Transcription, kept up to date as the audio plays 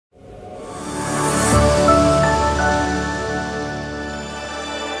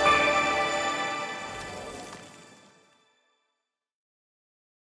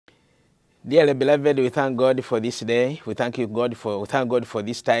Dearly beloved, we thank God for this day. We thank God for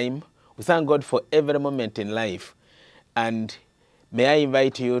this time. We thank God for every moment in life. And may I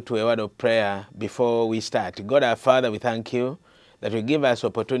invite you to a word of prayer before we start. God our Father, we thank you that you give us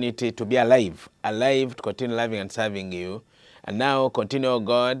opportunity to be alive to continue loving and serving you. And now continue,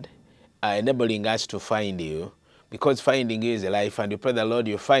 God, enabling us to find you, because finding you is a life. And we pray that, Lord,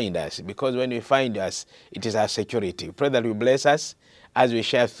 you find us, because when you find us, it is our security. We pray that you bless us as we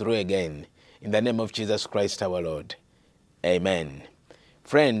share through again. In the name of Jesus Christ our Lord. Amen.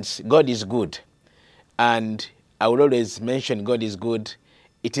 Friends, God is good. And I will always mention God is good.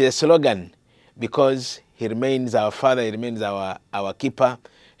 It is a slogan because He remains our Father, He remains our keeper.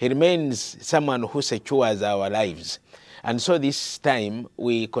 He remains someone who secures our lives. And so this time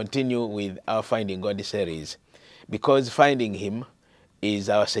we continue with our Finding God series, because finding Him is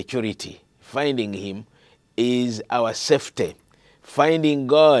our security. Finding Him is our safety. Finding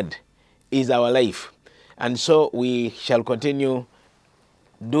God is our life. And so we shall continue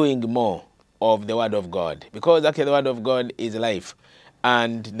doing more of the Word of God, because actually the Word of God is life,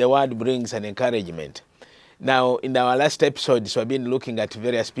 and the Word brings an encouragement. Now, in our last episodes, we've been looking at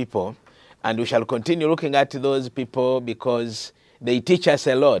various people, and we shall continue looking at those people because they teach us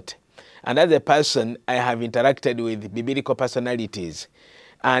a lot. And as a person, I have interacted with biblical personalities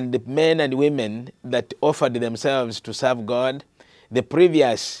and men and women that offered themselves to serve God. The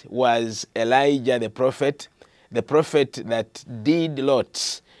previous was Elijah the prophet that did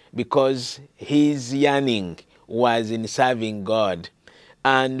lots because his yearning was in serving God.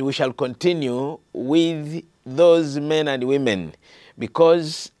 And we shall continue with those men and women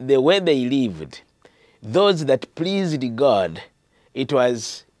because the way they lived, those that pleased God, it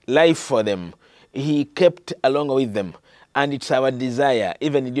was life for them. He kept along with them. And it's our desire,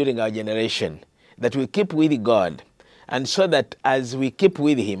 even during our generation, that we keep with God. And so that as we keep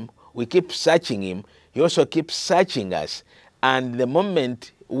with Him, we keep searching Him, He also keeps searching us. And the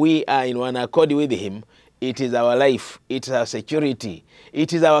moment we are in one accord with Him, it is our life, it is our security,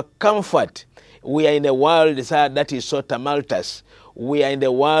 it is our comfort. We are in a world that is so tumultuous. We are in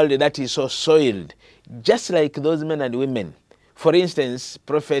a world that is so soiled, just like those men and women. For instance,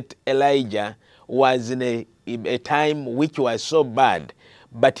 Prophet Elijah was in a time which was so bad,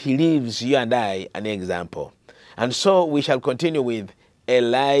 but he leaves you and I an example. And so we shall continue with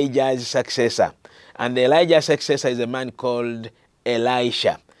Elijah's successor. And Elijah's successor is a man called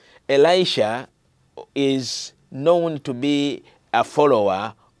Elisha. Elisha is known to be a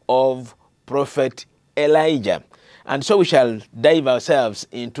follower of Prophet Elijah. And so we shall dive ourselves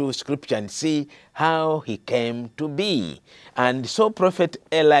into Scripture and see how he came to be. And so Prophet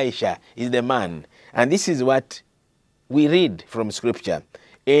Elisha is the man. And this is what we read from Scripture.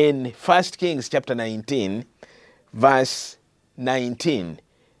 In 1 Kings chapter 19, verse 19,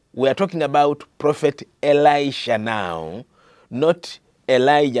 we are talking about Prophet Elisha now, not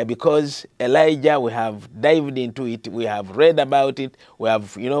Elijah, because Elijah, we have dived into it, we have read about it, we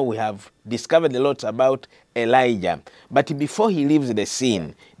have discovered a lot about Elijah. But before he leaves the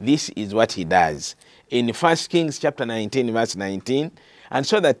scene, this is what he does. In 1 Kings chapter 19, verse 19, and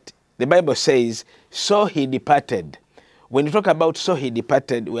so that the Bible says, so he departed. When you talk about so he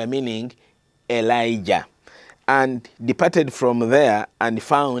departed, we are meaning Elijah. And departed from there and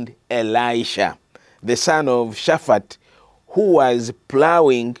found Elisha, the son of Shaphat, who was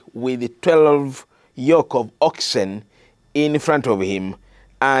plowing with 12 yoke of oxen in front of him,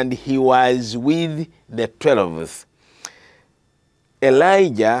 and he was with the 12th.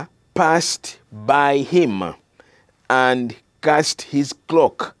 Elijah passed by him and cast his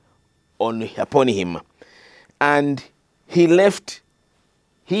cloak upon him, and he left.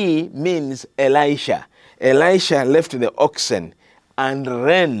 He means Elisha. Elisha left the oxen and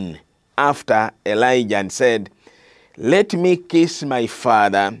ran after Elijah and said, let me kiss my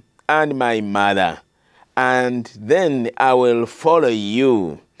father and my mother, and then I will follow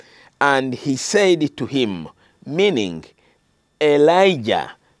you. And he said to him, meaning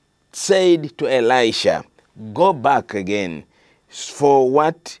Elijah said to Elisha, go back again, for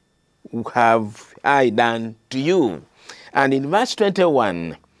what have I done to you? And in verse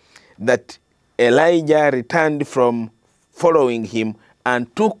 21, that Elijah returned from following him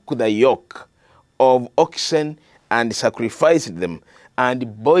and took the yoke of oxen and sacrificed them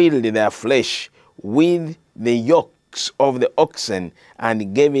and boiled their flesh with the yokes of the oxen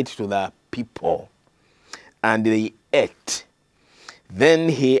and gave it to the people. And they ate. Then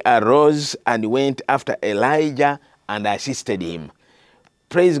he arose and went after Elijah and assisted him.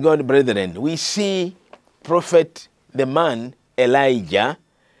 Praise God, brethren. We see prophet, the man Elijah,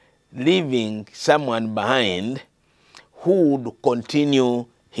 leaving someone behind who would continue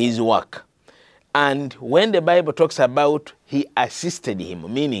his work. And when the Bible talks about he assisted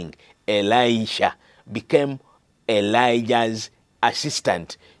him, meaning Elisha became Elijah's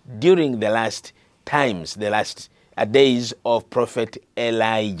assistant during the last times, the last days of prophet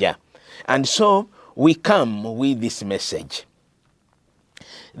Elijah. And so we come with this message.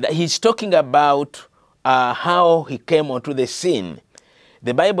 That he's talking about how he came onto the scene.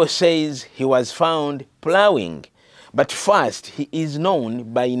 The Bible says he was found plowing. But first, he is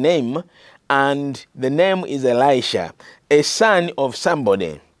known by name, and the name is Elisha, a son of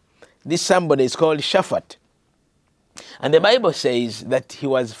somebody. This somebody is called Shaphat. And the Bible says that he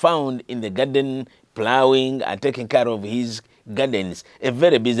was found in the garden plowing and taking care of his gardens, a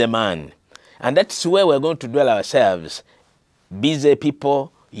very busy man. And that's where we're going to dwell ourselves. Busy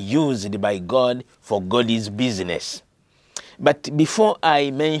people used by God for God's business. But before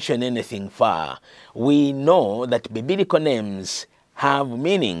I mention anything far, we know that biblical names have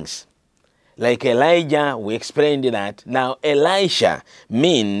meanings. Like Elijah, we explained that. Now, Elisha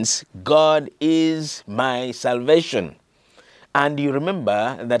means God is my salvation. And you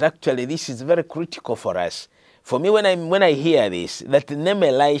remember that actually this is very critical for us. For me, when I hear this, that the name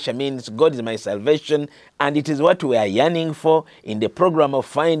Elisha means God is my salvation, and it is what we are yearning for in the program of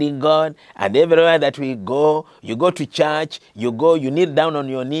finding God. And everywhere that we go, you go to church, you kneel down on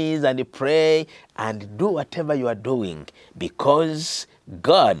your knees and you pray and do whatever you are doing because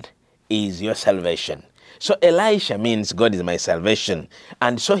God is your salvation. So Elisha means God is my salvation.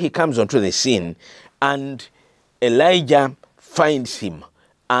 And so he comes onto the scene, and Elijah finds him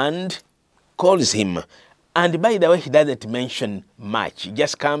and calls him. And by the way, he doesn't mention much. He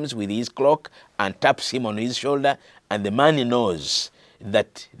just comes with his cloak and taps him on his shoulder, and the man knows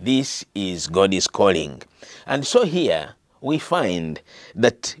that this is God is calling. And so here we find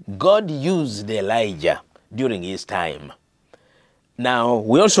that God used Elijah during his time. Now,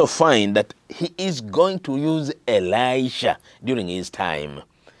 we also find that he is going to use Elisha during his time.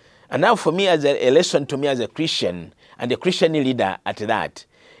 And now for me, as a lesson to me as a Christian, and a Christian leader at that,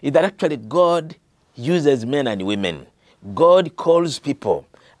 is that actually God uses men and women. God calls people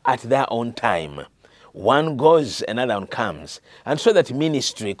at their own time. One goes, another one comes. And so that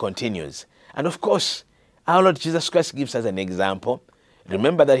ministry continues. And of course, our Lord Jesus Christ gives us an example.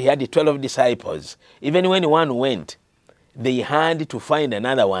 Remember that he had the 12 disciples. Even when one went, they had to find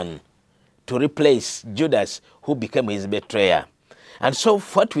another one to replace Judas, who became his betrayer. And so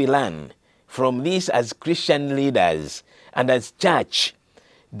what we learn from this as Christian leaders and as church,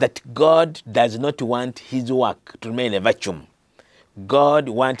 that God does not want his work to remain a vacuum. God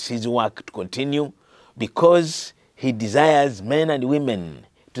wants his work to continue because he desires men and women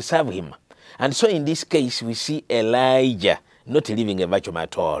to serve him. And so in this case, we see Elijah not leaving a vacuum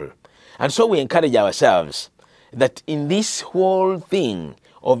at all. And so we encourage ourselves that in this whole thing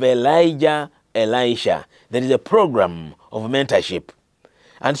of Elijah, Elisha, there is a program of mentorship.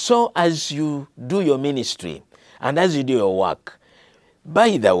 And so as you do your ministry and as you do your work,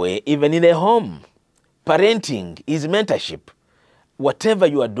 by the way, even in a home, parenting is mentorship. Whatever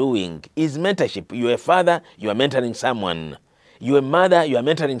you are doing is mentorship. You are a father, you are mentoring someone. You are a mother, you are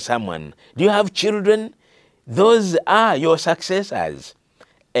mentoring someone. Do you have children? Those are your successors.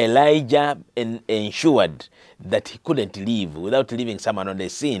 Elijah ensured that he couldn't live without leaving someone on the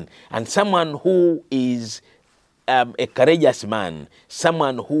scene, and someone who is a courageous man,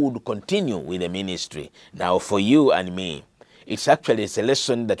 someone who would continue with the ministry. Now for you and me, it's actually a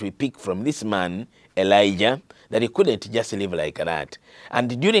lesson that we pick from this man, Elijah, that he couldn't just live like that.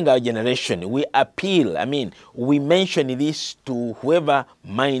 And during our generation, we appeal, we mention this to whoever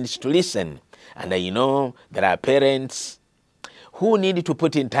minds to listen. And I know there are parents who need to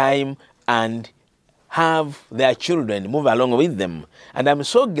put in time and have their children move along with them. And I'm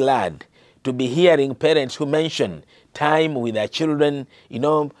so glad to be hearing parents who mention time with their children,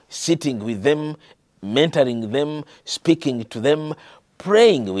 sitting with them, mentoring them, speaking to them,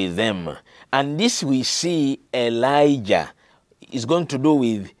 praying with them. And this we see Elijah is going to do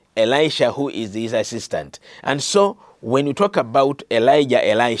with Elisha, who is his assistant. And so when you talk about Elijah,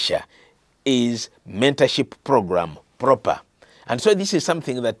 Elisha is mentorship program proper. And so this is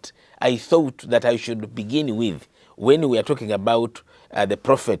something that I thought that I should begin with when we are talking about the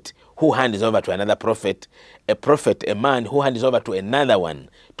prophet who hands over to another prophet, a man who hands over to another one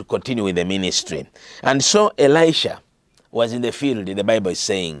to continue with the ministry. And so Elisha was in the field, the Bible is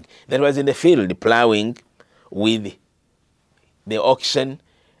saying, that was in the field plowing with the oxen.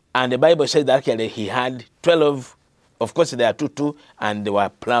 And the Bible says that actually he had 12, of course there are two, and they were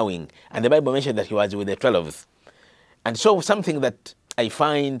plowing. And the Bible mentioned that he was with the 12th. And so something that I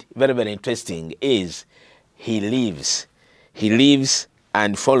find very, very interesting is he lives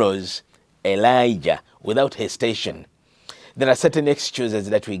and follows Elijah without hesitation. There are certain excuses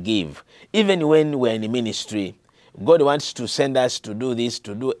that we give. Even when we're in ministry, God wants to send us to do this,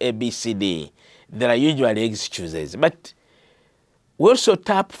 to do A, B, C, D. There are usually excuses. But we also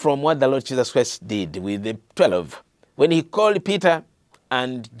tap from what the Lord Jesus Christ did with the 12. When he called Peter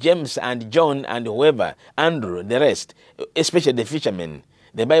and James and John and whoever, Andrew, the rest, especially the fishermen,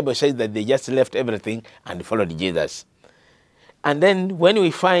 the Bible says that they just left everything and followed Jesus. And then when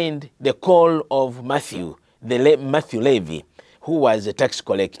we find the call of Matthew, Matthew Levy, who was a tax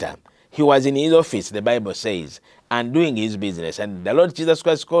collector, he was in his office, the Bible says, and doing his business. And the Lord Jesus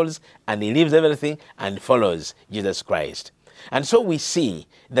Christ calls, and he leaves everything and follows Jesus Christ. And so we see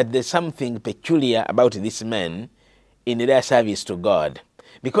that there's something peculiar about these men in their service to God,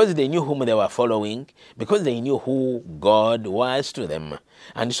 because they knew whom they were following, because they knew who God was to them.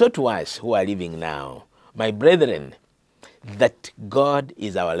 And so to us who are living now, my brethren, that God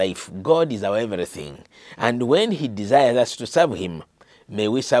is our life, God is our everything. And when he desires us to serve him, may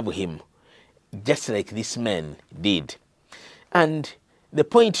we serve him just like this man did. And the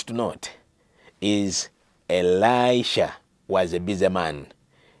point to note is Elisha was a busy man.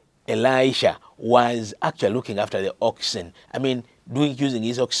 Elisha was actually looking after the oxen. I mean, using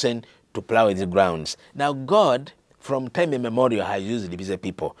his oxen to plow his grounds. Now God, from time immemorial, has used busy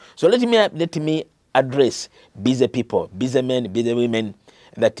people. So let me address busy people, busy men, busy women,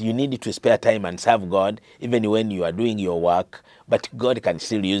 that you need to spare time and serve God even when you are doing your work, but God can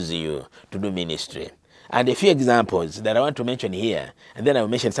still use you to do ministry. And a few examples that I want to mention here, and then I will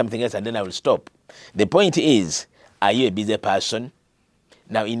mention something else, and then I will stop. The point is, are you a busy person?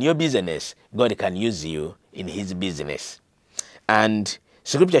 Now, in your business, God can use you in his business. And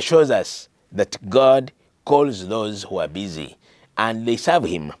Scripture shows us that God calls those who are busy, and they serve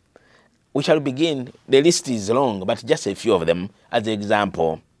him. We shall begin. The list is long, but just a few of them as an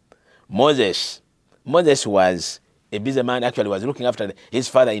example. Moses. Moses was a busy man, actually was looking after his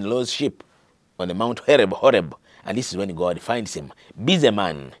father-in-law's sheep on the Mount Horeb. And this is when God finds him. Busy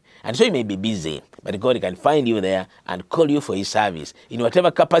man. And so you may be busy, but God can find you there and call you for his service. In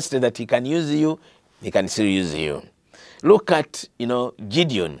whatever capacity that he can use you, he can still use you. Look at,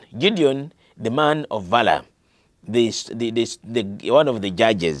 Gideon. Gideon, the man of valor. One of the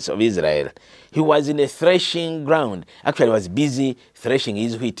judges of Israel. He was in a threshing ground. Actually, he was busy threshing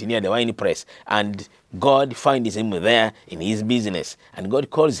his wheat near the wine press. And God finds him there in his business. And God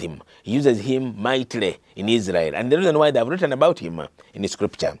calls him. He uses him mightily in Israel. And the reason why they have written about him in the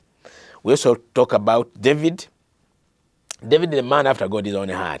scripture. We also talk about David. David, the man after God's own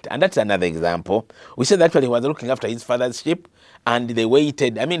heart. And that's another example. We said actually he was looking after his father's sheep. And they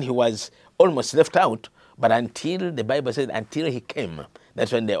waited. I mean, he was almost left out. But until, the Bible says, until he came,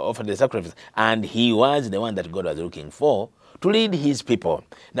 that's when they offered the sacrifice. And he was the one that God was looking for to lead his people.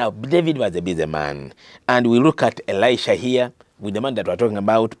 Now, David was a busy man. And we look at Elisha here, with the man that we're talking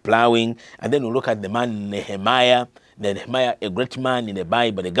about, plowing. And then we look at the man Nehemiah. Nehemiah, a great man in the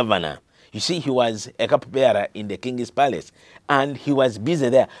Bible, the governor. You see, he was a cupbearer in the king's palace. And he was busy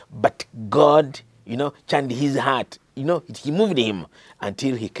there. But God, changed his heart. He moved him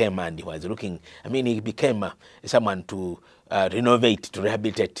until he came and he was looking. I mean, he became someone to renovate, to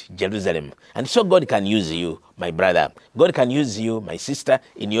rehabilitate Jerusalem. And so God can use you, my brother. God can use you, my sister,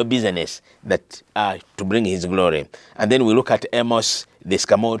 in your business to bring his glory. And then we look at Amos, the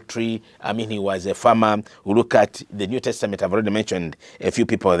sycamore tree. I mean, he was a farmer. We look at the New Testament. I've already mentioned a few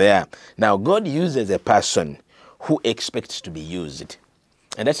people there. Now, God uses a person who expects to be used.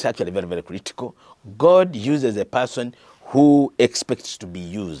 And that's actually very, very critical. God uses a person who expects to be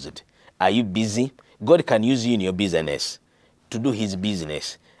used. Are you busy? God can use you in your business to do his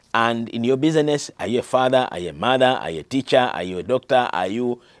business. And in your business, are you a father? Are you a mother? Are you a teacher? Are you a doctor? Are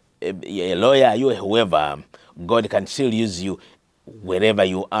you a lawyer? Are you a whoever? God can still use you wherever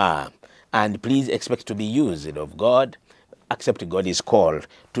you are. And please expect to be used of God. Accept God's call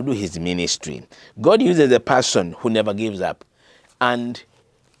to do his ministry. God uses a person who never gives up. And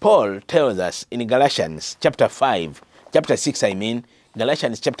Paul tells us in Galatians chapter 6,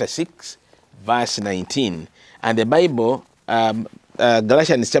 Galatians chapter 6, verse 19. And the Bible,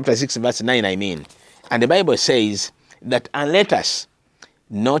 Galatians chapter 6, verse 9, And the Bible says that, and let us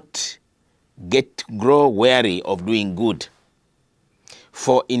not grow weary of doing good.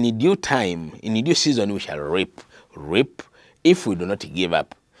 For in due time, in due season, we shall reap if we do not give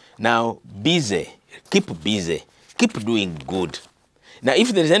up. Now, keep busy, keep doing good. Now, if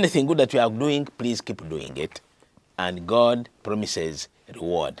there is anything good that you are doing, please keep doing it. And God promises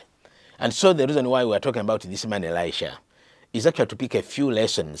reward. And so the reason why we are talking about this man Elisha is actually to pick a few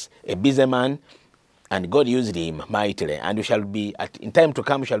lessons. A busy man And God used him mightily. And we shall be, in time to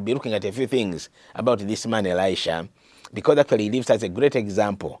come, we shall be looking at a few things about this man Elisha, because actually he lives as a great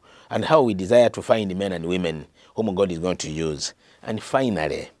example and how we desire to find men and women whom God is going to use. And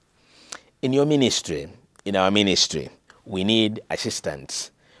finally, in your ministry, in our ministry, we need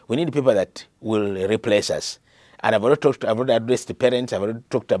assistants. We need people that will replace us. And I've already addressed the parents, I've already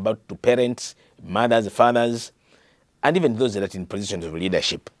talked about the parents, mothers, fathers, and even those that are in positions of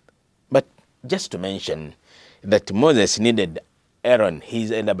leadership. But just to mention that Moses needed Aaron,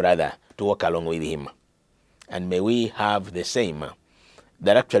 his elder brother, to walk along with him. And may we have the same,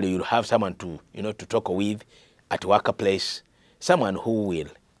 that actually you'll have someone to, to talk with at workplace, someone who will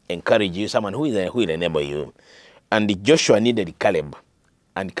encourage you, someone who will enable you. And Joshua needed Caleb,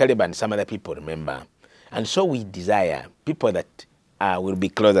 and Caleb and some other people, remember. And so we desire people that will be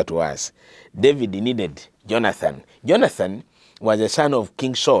closer to us. David needed Jonathan. Jonathan was the son of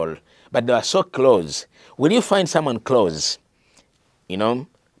King Saul, but they were so close. Will you find someone close,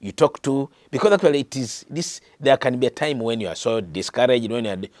 you talk to? Because actually it is this, there can be a time when you are so discouraged, when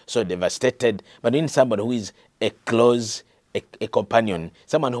you are so devastated, but you need somebody who is a close, a companion,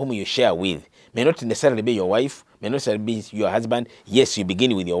 someone whom you share with. May not necessarily be your wife, may not necessarily be your husband. Yes, you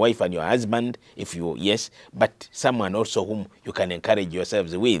begin with your wife and your husband, but someone also whom you can encourage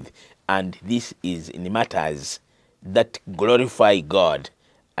yourselves with. And this is in the matters that glorify God.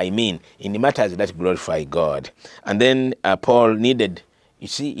 In the matters that glorify God. And then Paul needed,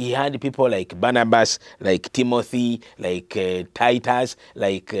 he had people like Barnabas, like Timothy, like Titus,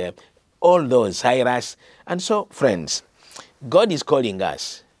 like all those, Cyrus. And so, friends, God is calling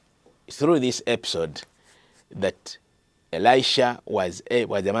us through this episode that Elisha was a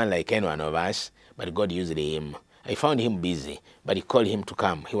man like any one of us, but God used him. I found him busy, but he called him to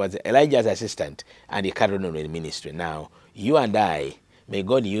come. He was Elijah's assistant, and he carried on with ministry. Now, you and I, may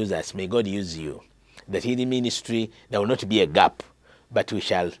God use us, may God use you. That in the ministry, there will not be a gap, but we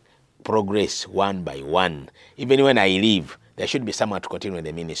shall progress one by one. Even when I leave, there should be someone to continue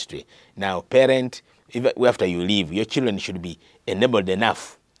the ministry. Now, parent, even after you leave, your children should be enabled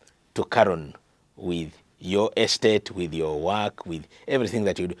enough to carry on with your estate, with your work, with everything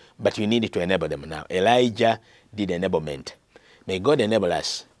that you do. But you need to enable them now. Elijah did enablement. May God enable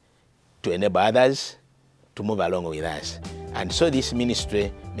us to enable others to move along with us. And so this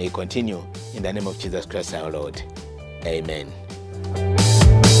ministry may continue in the name of Jesus Christ our Lord. Amen.